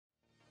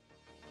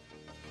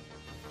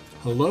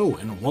Hello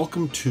and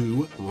welcome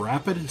to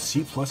Rapid C++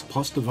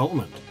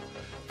 Development,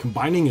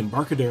 combining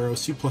Embarcadero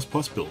C++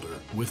 Builder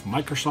with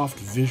Microsoft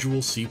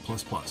Visual C++.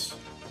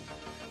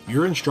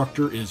 Your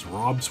instructor is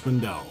Rob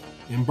Swindell,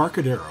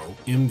 Embarcadero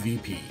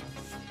MVP.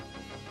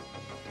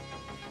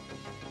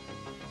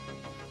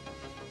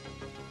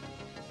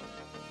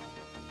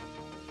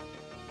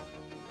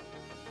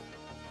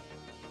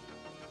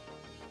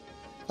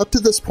 Up to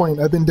this point,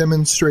 I've been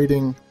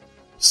demonstrating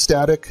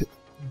static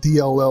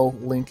Dll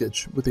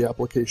linkage with the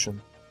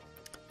application.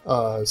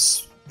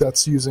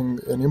 That's using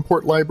an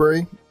import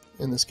library.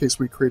 In this case,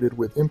 we created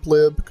with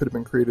implib. Could have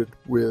been created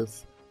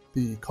with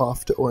the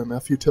conf to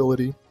OMF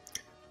utility.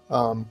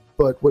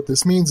 But what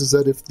this means is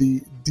that if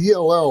the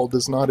DLL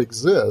does not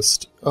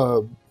exist,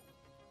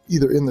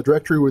 either in the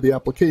directory where the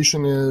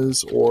application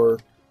is or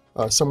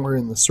somewhere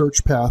in the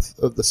search path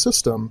of the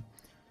system,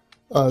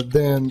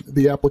 then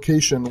the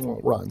application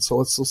won't run. So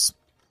let's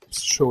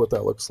show what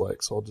that looks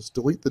like. So I'll just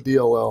delete the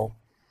DLL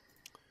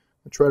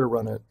and try to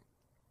run it.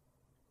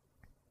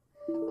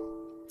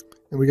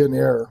 And we get an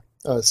error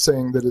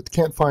saying that it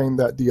can't find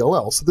that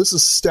DLL. So this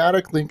is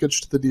static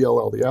linkage to the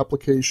DLL. The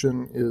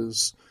application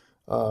is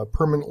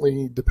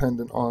permanently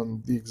dependent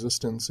on the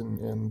existence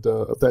and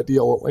of that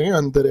DLL,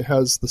 and that it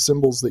has the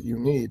symbols that you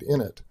need in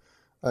it.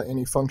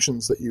 Any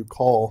functions that you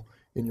call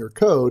in your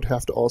code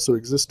have to also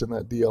exist in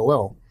that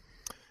DLL.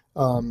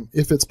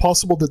 If it's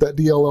possible that that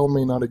DLL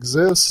may not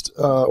exist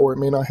or it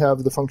may not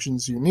have the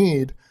functions you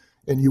need,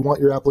 and you want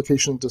your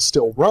application to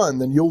still run,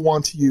 then you'll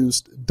want to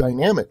use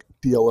dynamic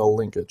DLL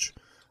linkage.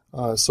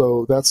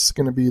 So that's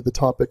going to be the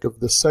topic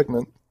of this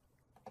segment,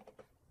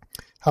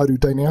 how to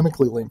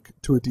dynamically link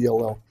to a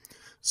DLL.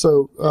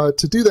 So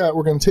to do that,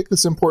 we're going to take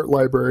this import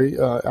library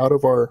out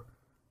of our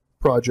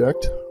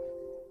project.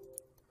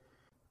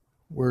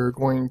 We're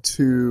going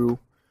to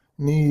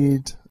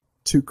need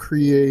to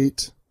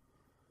create,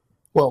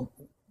 well,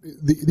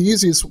 the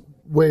easiest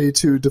way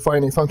to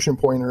define a function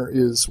pointer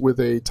is with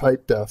a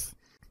type def.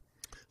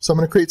 So I'm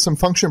going to create some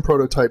function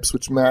prototypes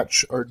which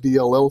match our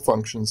DLL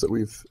functions that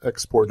we've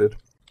exported.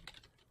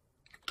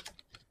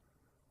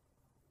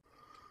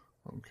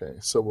 Okay,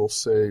 so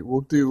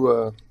we'll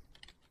do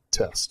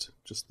test,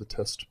 just the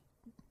test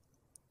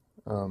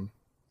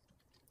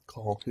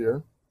call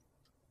here.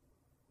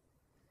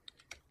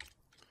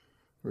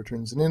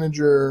 Returns an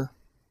integer,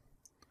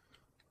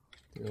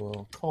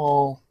 Dll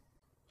call,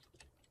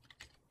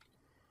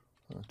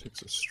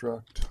 takes a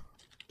struct,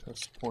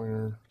 test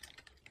pointer,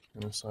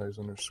 and a size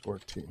underscore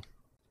t.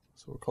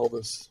 So we'll call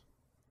this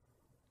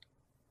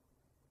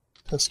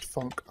test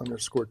func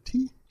underscore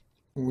t.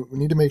 And we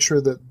need to make sure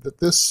that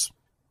this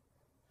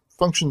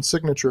function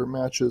signature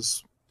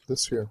matches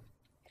this here.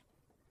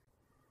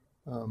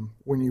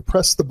 When you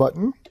press the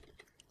button,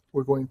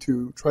 we're going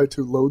to try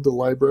to load the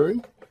library.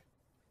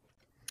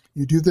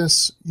 You do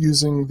this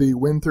using the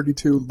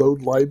Win32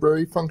 load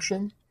library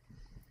function,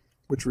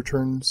 which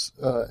returns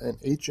an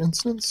H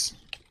instance.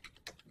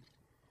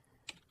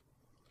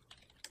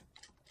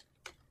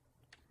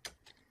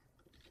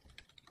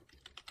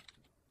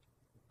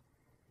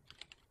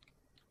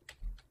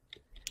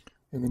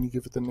 And then you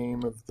give it the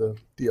name of the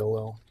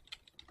DLL.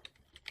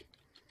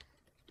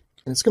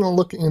 And it's going to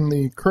look in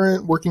the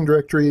current working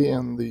directory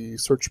and the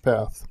search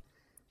path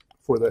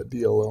for that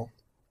DLL.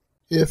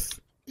 If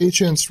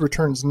hinst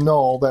returns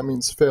null, that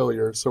means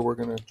failure, so we're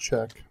going to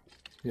check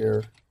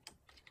here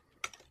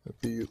that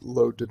the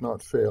load did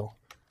not fail.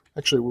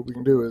 Actually, what we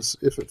can do is,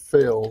 if it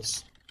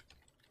fails,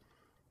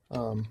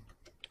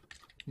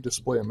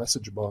 display a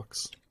message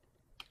box.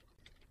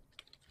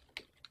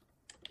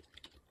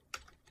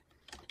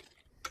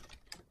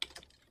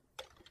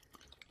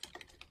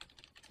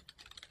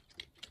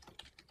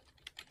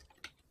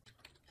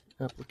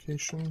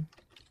 Application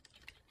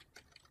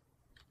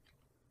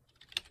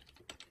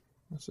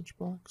message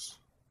box.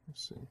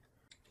 Let's see.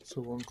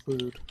 So we'll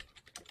include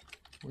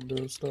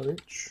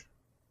windows.h.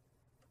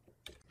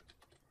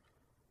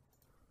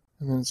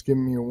 And then it's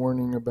giving me a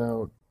warning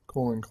about :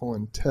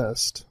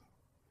 test.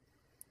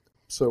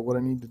 So what I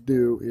need to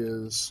do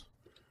is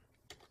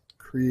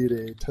create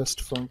a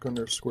test func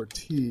underscore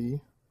t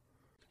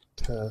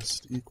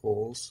test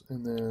equals,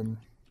 and then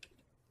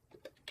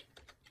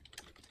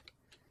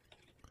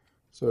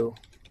so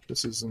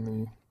this is in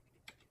the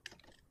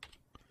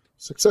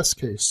success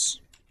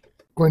case.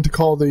 I'm going to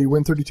call the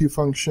Win32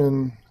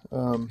 function,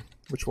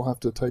 which we'll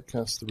have to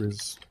typecast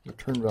the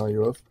return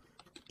value of,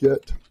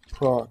 get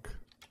proc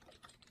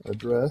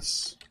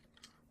address,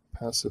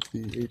 pass it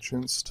the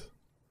hinst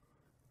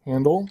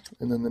handle,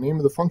 and then the name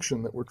of the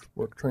function that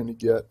we're trying to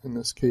get. In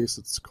this case,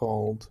 it's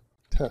called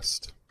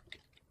test.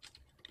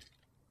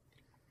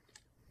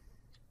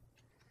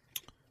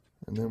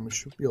 And then we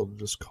should be able to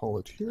just call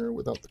it here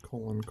without the :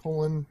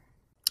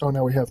 Oh,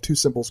 now we have two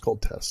symbols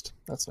called test.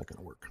 That's not going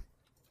to work.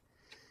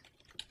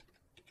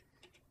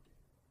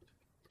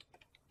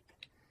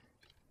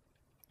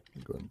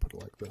 Go ahead and put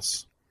it like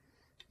this.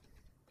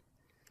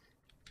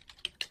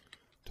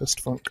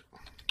 Test func,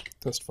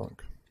 test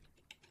func.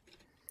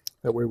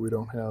 That way we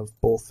don't have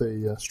both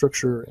a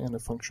structure and a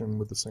function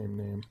with the same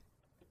name.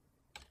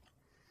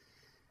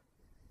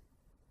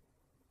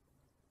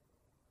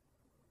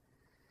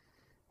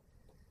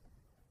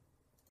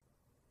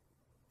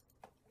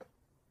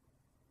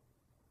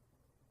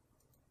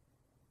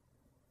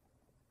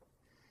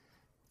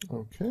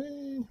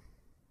 Okay.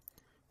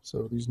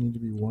 So these need to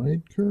be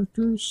wide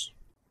characters.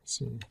 Let's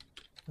see,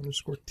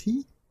 underscore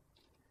T,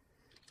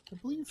 I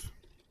believe.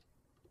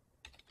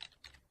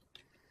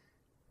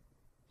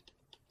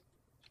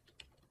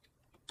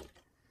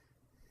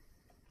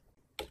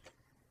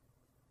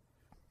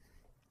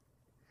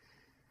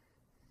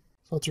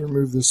 So I'll have to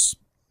remove this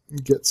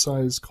get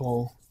size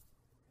call.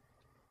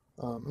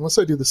 Unless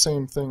I do the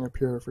same thing up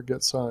here for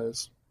get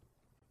size.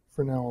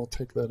 For now, I'll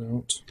take that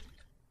out.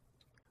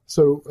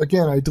 So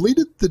again, I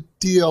deleted the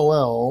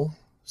DLL,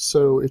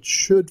 so it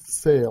should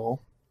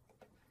fail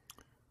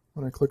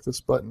when I click this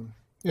button.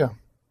 Yeah.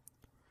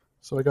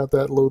 So I got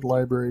that load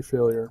library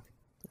failure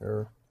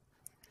error.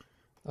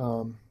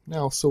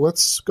 Now, so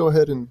let's go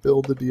ahead and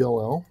build the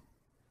DLL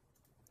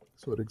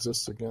so it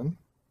exists again.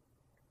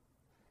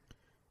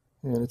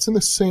 And it's in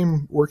the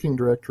same working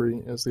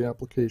directory as the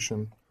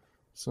application.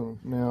 So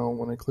now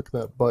when I click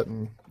that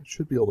button, it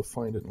should be able to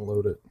find it and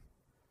load it.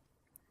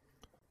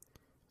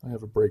 I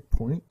have a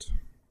breakpoint.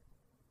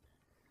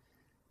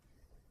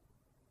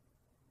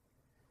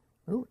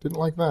 Oh, didn't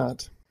like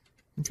that.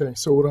 Okay,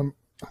 so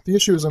the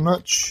issue is I'm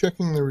not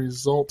checking the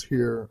result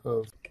here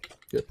of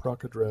get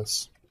proc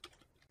address.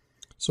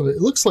 So it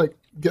looks like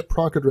get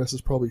proc address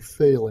is probably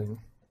failing.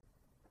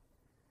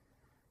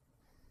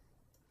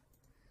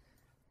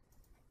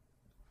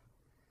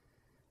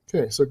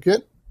 Okay, so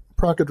get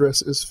proc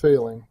address is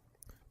failing.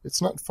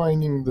 It's not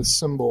finding the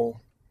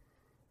symbol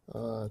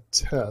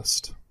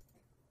test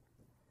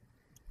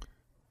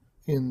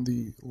in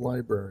the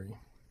library.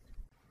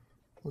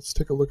 Let's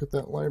take a look at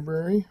that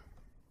library.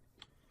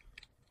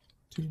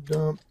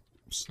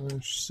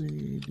 tdump/c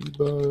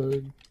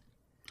debug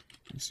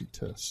dc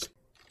test.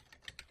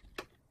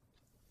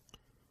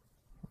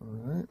 All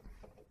right,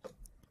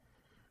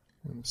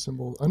 and the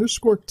symbol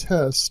underscore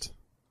test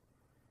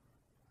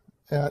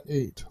at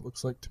 8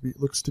 looks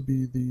to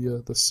be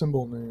the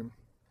symbol name.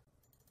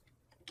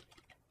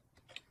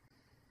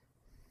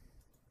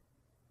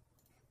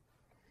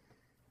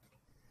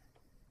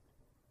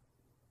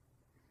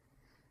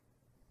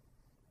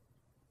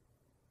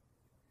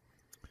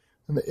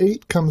 And the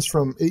 8 comes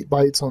from 8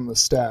 bytes on the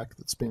stack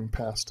that's being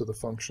passed to the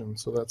function.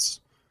 So that's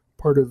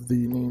part of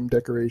the name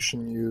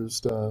decoration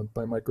used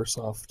by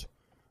Microsoft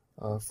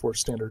for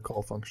standard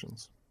call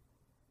functions.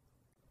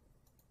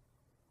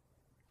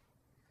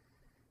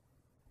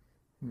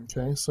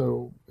 Okay,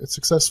 so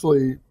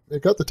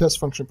it got the test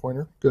function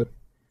pointer. Good.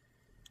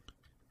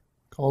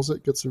 Calls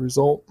it, gets a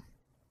result.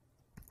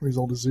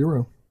 Result is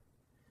 0.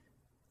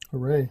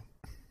 Hooray.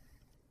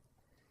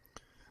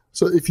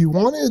 So if you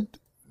wanted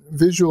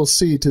Visual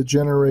C to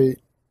generate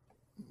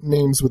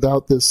names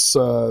without this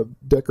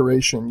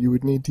decoration, you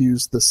would need to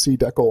use the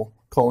Dll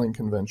calling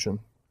convention.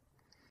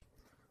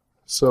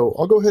 So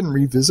I'll go ahead and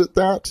revisit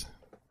that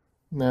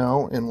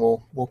now, and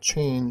we'll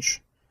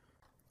change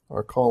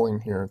our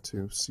calling here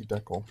to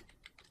Dll.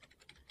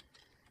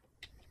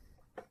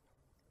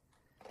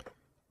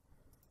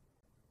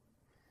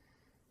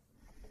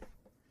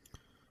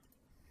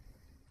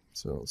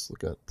 So let's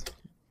look at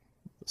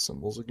the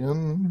symbols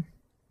again.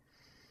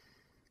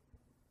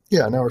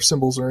 Yeah, now our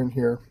symbols are in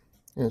here,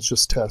 and it's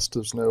just test.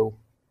 There's no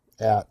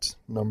 @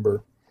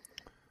 number.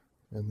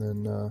 And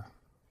then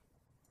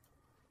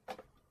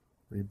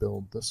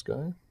rebuild this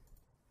guy.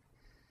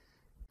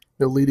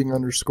 No leading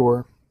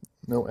underscore,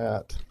 no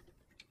 @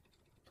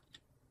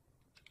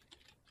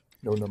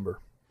 no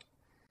number.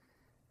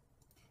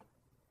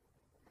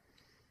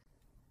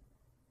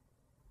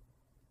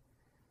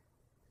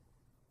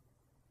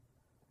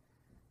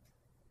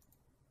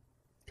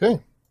 Okay,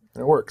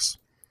 and it works.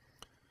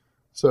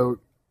 So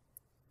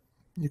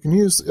you can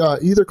use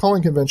either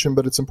calling convention,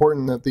 but it's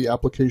important that the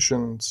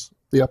application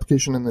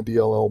and the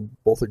DLL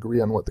both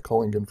agree on what the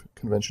calling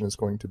convention is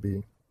going to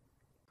be.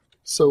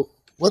 So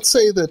let's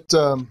say that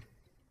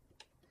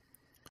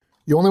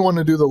you only want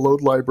to do the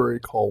load library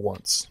call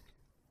once.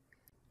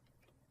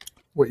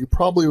 What you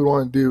probably would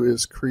want to do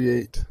is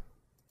create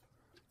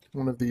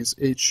one of these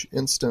H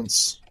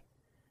instance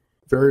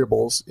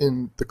variables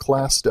in the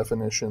class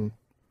definition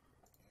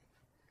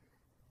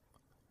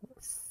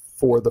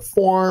for the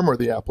form or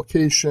the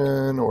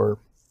application, or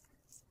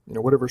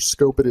whatever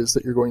scope it is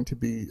that you're going to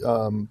be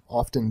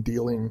often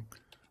dealing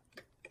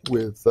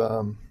with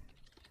the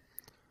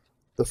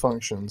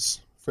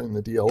functions in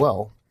the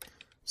DLL.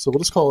 So we'll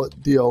just call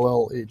it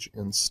DLL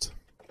HInst.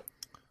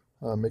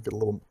 Make it a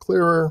little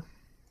clearer.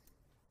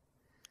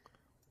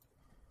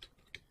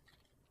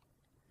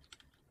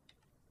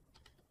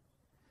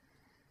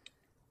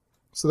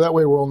 So that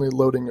way we're only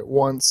loading it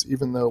once,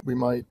 even though we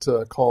might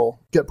call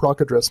get proc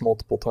address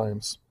multiple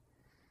times.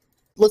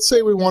 Let's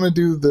say we want to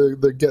do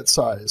the get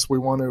size. We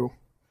want to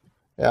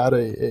add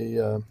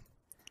a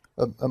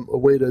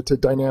way to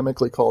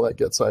dynamically call that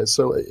get size.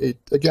 So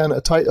again,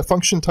 a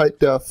function type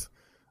def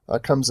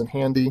comes in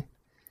handy.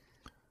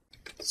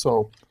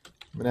 So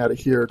I'm going to add it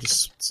here.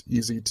 It's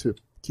easy to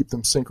keep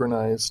them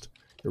synchronized.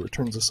 It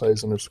returns a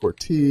size underscore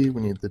t.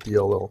 We need the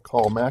Dll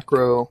Call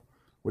Macro,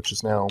 which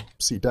is now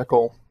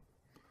Dll,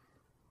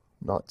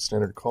 not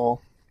standard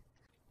call.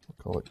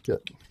 Call it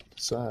get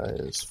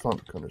size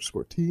func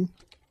underscore t,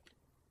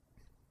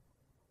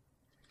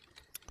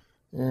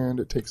 and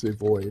it takes a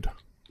void.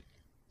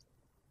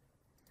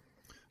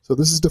 So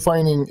this is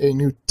defining a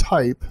new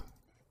type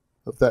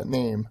of that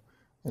name,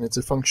 and it's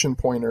a function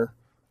pointer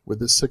with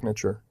this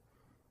signature.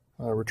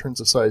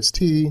 Returns a size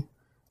t,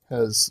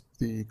 has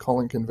the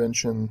calling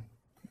convention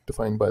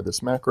defined by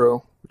this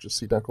macro, which is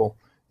cdecl,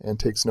 and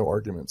takes no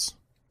arguments.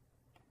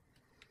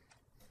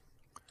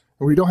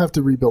 And we don't have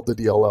to rebuild the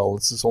DLL.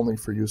 This is only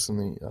for use in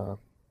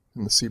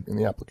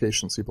the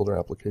application, cbuilder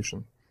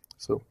application.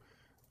 So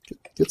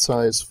get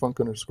size func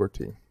underscore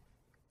t.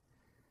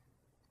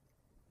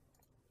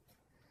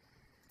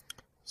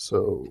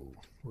 So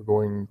we're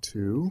going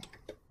to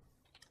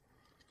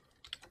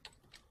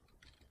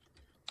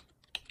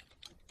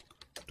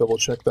double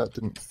check that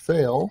didn't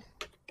fail,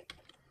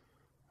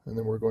 and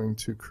then we're going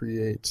to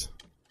create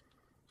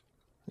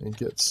a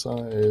get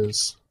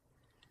size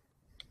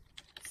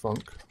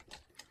func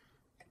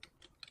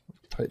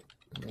type,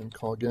 and then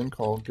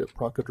call get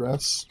proc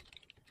address,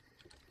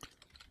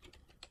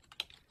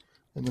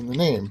 and then the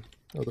name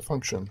of the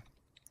function.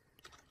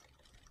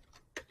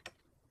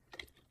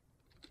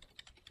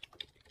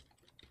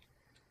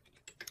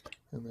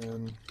 And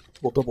then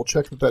we'll double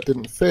check that that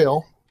didn't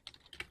fail.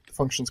 The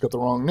function's got the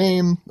wrong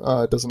name,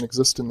 it doesn't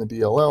exist in the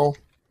DLL.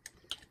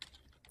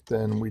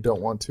 Then we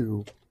don't want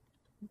to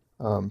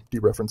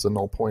dereference a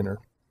null pointer,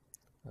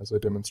 as I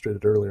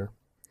demonstrated earlier.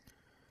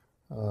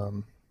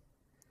 And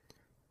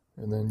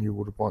then you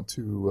would want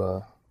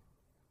to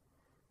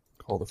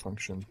call the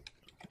function,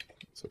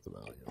 set the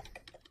value.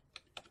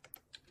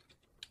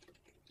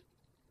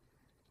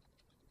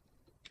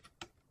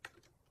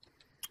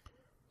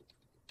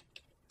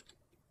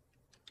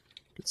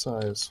 Get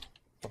size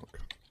func.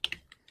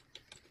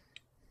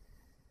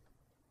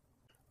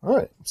 All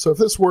right, so if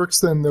this works,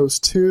 then those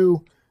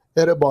two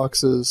edit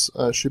boxes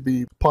should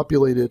be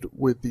populated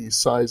with the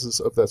sizes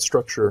of that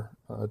structure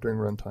during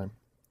runtime.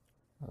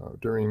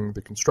 During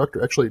the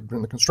constructor, actually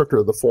during the constructor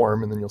of the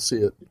form, and then you'll see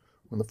it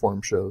when the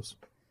form shows.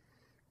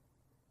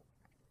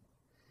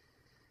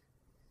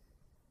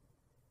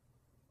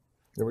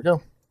 There we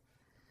go.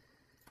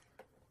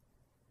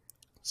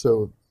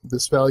 So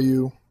this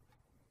value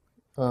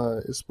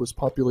was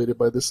populated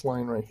by this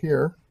line right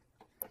here,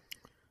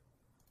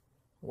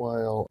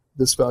 while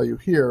this value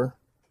here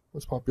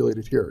was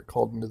populated here. It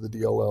called into the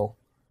DLL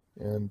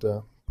and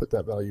put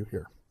that value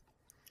here.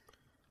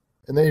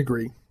 And they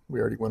agree. We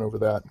already went over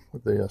that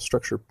with the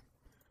structure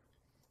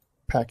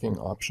packing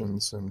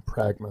options and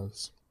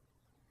pragmas.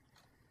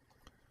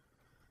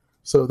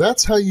 So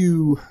that's how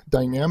you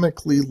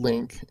dynamically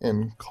link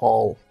and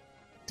call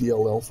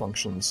DLL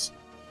functions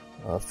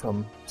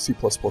from C++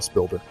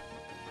 Builder.